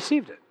so I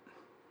received it.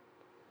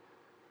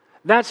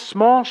 That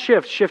small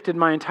shift shifted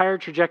my entire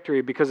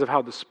trajectory because of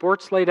how the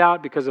sports laid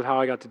out, because of how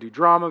I got to do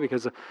drama,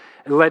 because it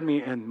led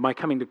me in my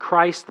coming to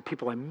Christ, the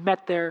people I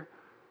met there.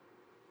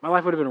 My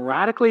life would have been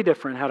radically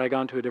different had I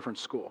gone to a different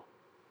school.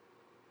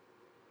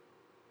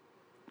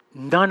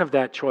 None of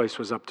that choice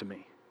was up to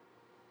me.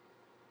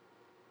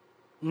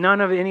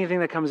 None of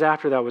anything that comes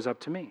after that was up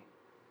to me.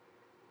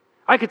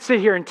 I could sit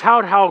here and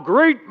tout how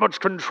great, much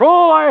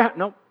control I have.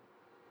 Nope.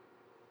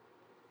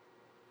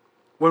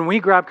 When we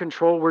grab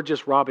control, we're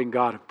just robbing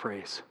God of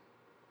praise.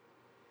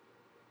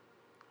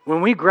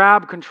 When we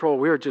grab control,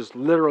 we are just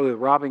literally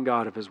robbing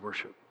God of his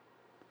worship.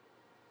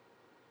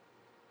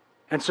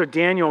 And so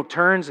Daniel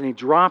turns and he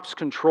drops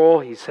control.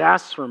 He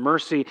asks for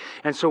mercy.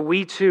 And so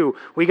we too,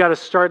 we got to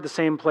start the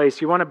same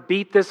place. You want to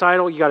beat this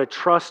idol, you got to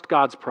trust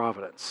God's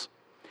providence.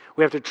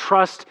 We have to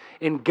trust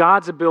in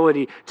God's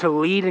ability to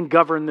lead and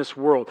govern this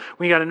world.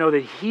 We got to know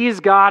that he is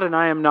God and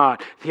I am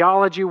not.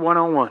 Theology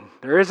 101.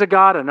 There is a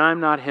God and I'm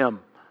not him.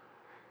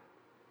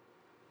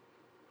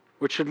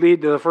 Which should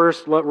lead to the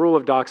first rule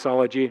of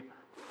doxology.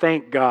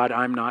 Thank God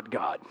I'm not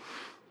God.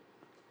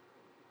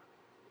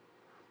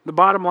 The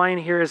bottom line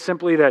here is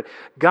simply that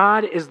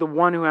God is the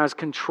one who has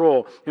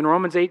control. In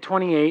Romans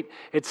 8:28,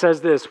 it says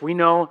this, we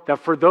know that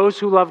for those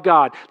who love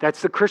God,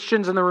 that's the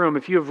Christians in the room,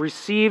 if you have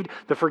received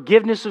the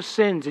forgiveness of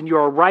sins and you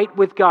are right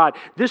with God,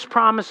 this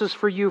promise is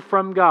for you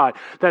from God,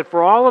 that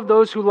for all of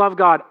those who love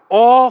God,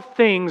 all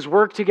things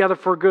work together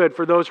for good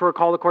for those who are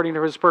called according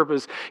to his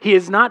purpose. He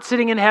is not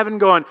sitting in heaven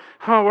going,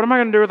 what am I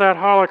going to do with that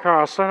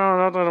Holocaust?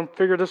 I don't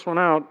figure this one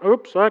out.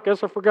 Oops, I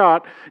guess I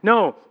forgot.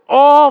 No,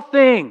 all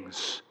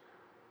things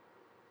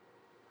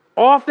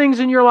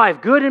in your life,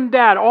 good and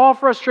bad, all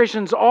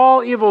frustrations,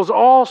 all evils,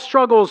 all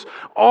struggles,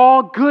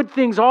 all good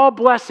things, all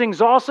blessings,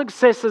 all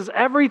successes,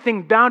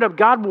 everything bound up,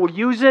 God will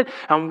use it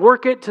and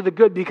work it to the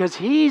good because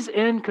he's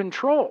in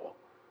control.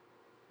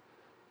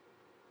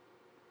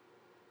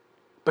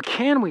 But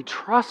can we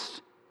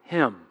trust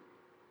him?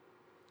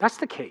 That's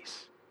the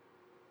case.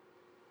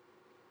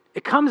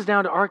 It comes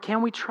down to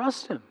can we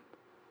trust him?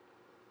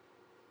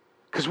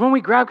 Because when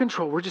we grab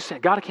control, we're just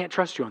saying, God, I can't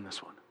trust you on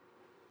this one.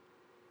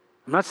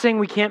 I'm not saying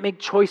we can't make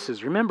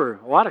choices. Remember,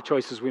 a lot of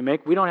choices we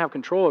make, we don't have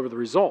control over the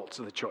results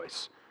of the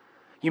choice.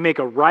 You make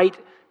a right,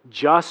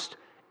 just,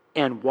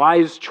 and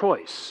wise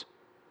choice.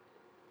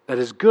 that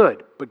is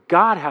good, but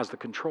God has the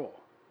control.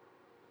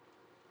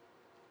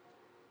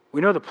 We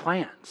know the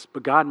plans,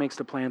 but God makes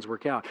the plans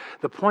work out.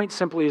 The point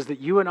simply is that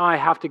you and I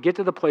have to get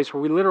to the place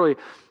where we literally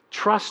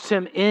trust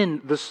Him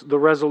in the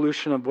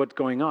resolution of what's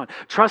going on.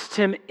 Trust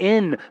Him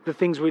in the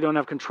things we don't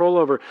have control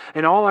over.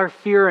 And all our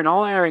fear and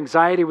all our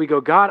anxiety, we go,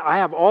 God, I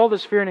have all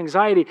this fear and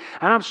anxiety,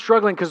 and I'm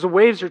struggling because the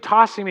waves are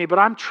tossing me, but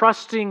I'm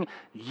trusting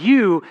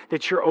You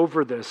that You're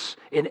over this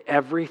in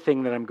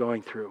everything that I'm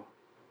going through.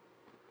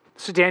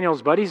 This is what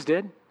Daniel's buddies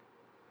did.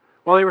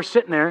 While they were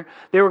sitting there,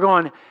 they were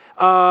going,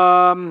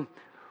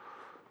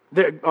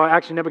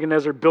 actually,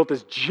 Nebuchadnezzar built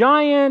this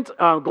giant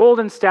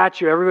golden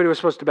statue. Everybody was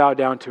supposed to bow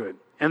down to it.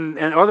 And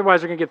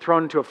otherwise, they're going to get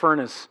thrown into a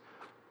furnace,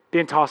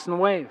 being tossed in the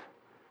wave.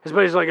 His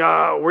buddy's like,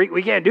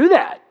 we can't do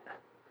that.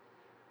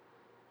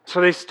 So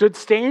they stood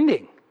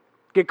standing,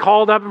 get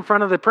called up in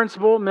front of the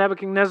principal,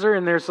 Nebuchadnezzar,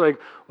 and they're like,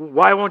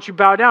 why won't you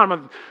bow down?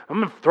 I'm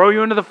going to throw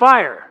you into the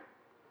fire.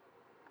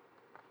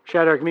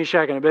 Shadrach,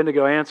 Meshach, and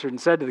Abednego answered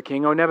and said to the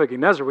king, O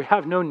Nebuchadnezzar, we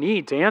have no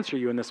need to answer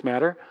you in this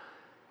matter.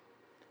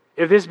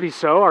 If this be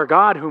so, our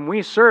God whom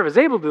we serve is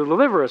able to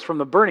deliver us from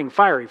the burning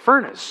fiery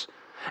furnace,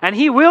 and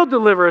He will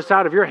deliver us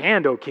out of your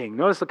hand, O king.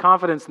 Notice the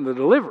confidence in the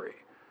delivery.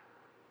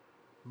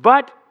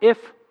 But if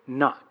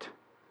not,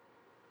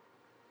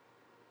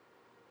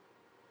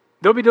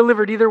 they'll be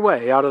delivered either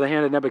way out of the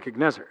hand of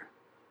Nebuchadnezzar.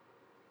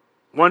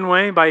 One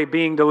way by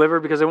being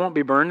delivered because they won't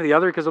be burned, the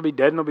other because they'll be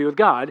dead and they'll be with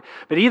God.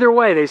 But either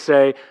way, they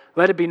say,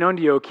 let it be known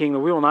to you, O king, that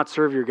we will not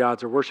serve your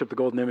gods or worship the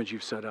golden image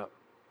you've set up.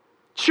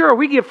 Sure,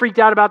 we get freaked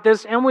out about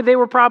this, and they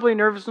were probably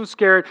nervous and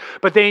scared,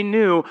 but they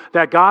knew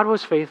that God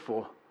was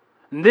faithful.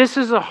 And this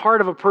is the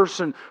heart of a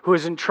person who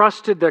has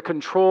entrusted their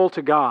control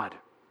to God,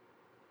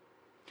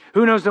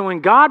 who knows that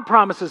when God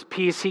promises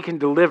peace, He can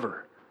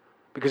deliver,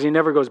 because He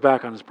never goes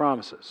back on His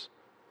promises.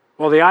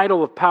 While the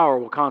idol of power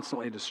will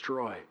constantly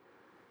destroy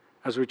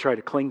as we try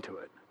to cling to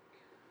it.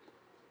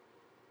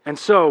 And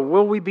so,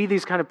 will we be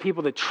these kind of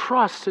people that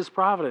trust His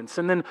providence?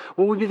 And then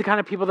will we be the kind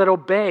of people that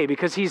obey?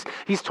 Because He's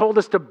told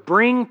us to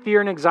bring fear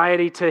and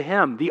anxiety to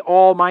Him, the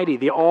Almighty,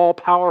 the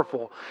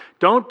All-Powerful.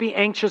 Don't be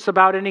anxious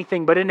about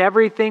anything, but in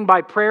everything,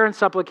 by prayer and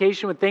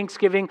supplication with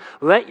thanksgiving,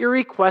 let your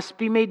requests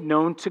be made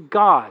known to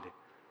God.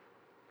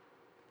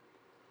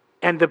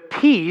 And the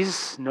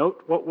peace,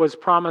 note what was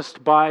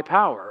promised by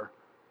power,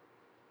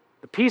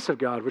 the peace of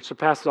God, which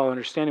surpasses all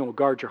understanding, will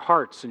guard your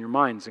hearts and your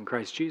minds in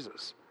Christ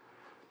Jesus.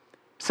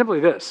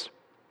 Simply this,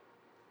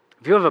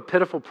 if you have a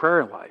pitiful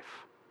prayer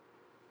life,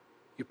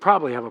 you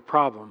probably have a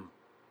problem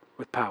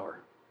with power.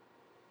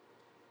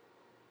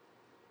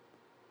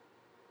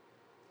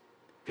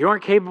 If you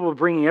aren't capable of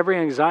bringing every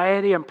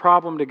anxiety and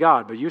problem to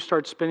God, but you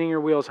start spinning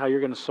your wheels how you're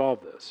going to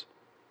solve this,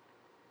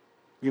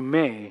 you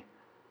may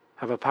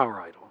have a power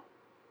idol.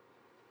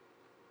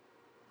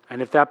 And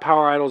if that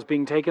power idol is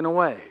being taken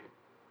away,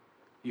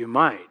 you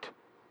might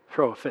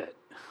throw a fit.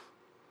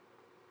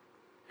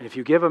 And if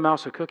you give a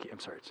mouse a cookie, I'm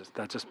sorry,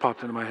 that just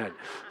popped into my head.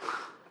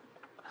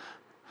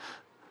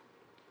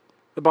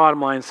 The bottom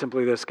line is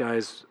simply this,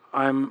 guys.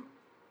 I'm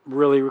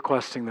really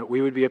requesting that we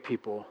would be a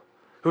people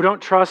who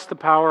don't trust the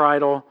power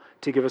idol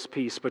to give us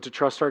peace, but to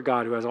trust our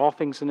God who has all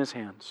things in His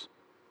hands,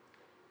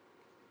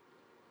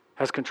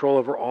 has control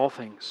over all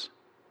things.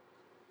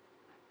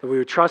 That we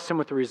would trust Him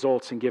with the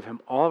results and give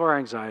Him all of our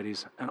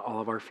anxieties and all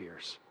of our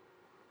fears.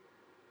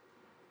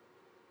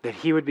 That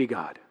He would be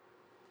God,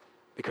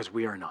 because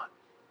we are not.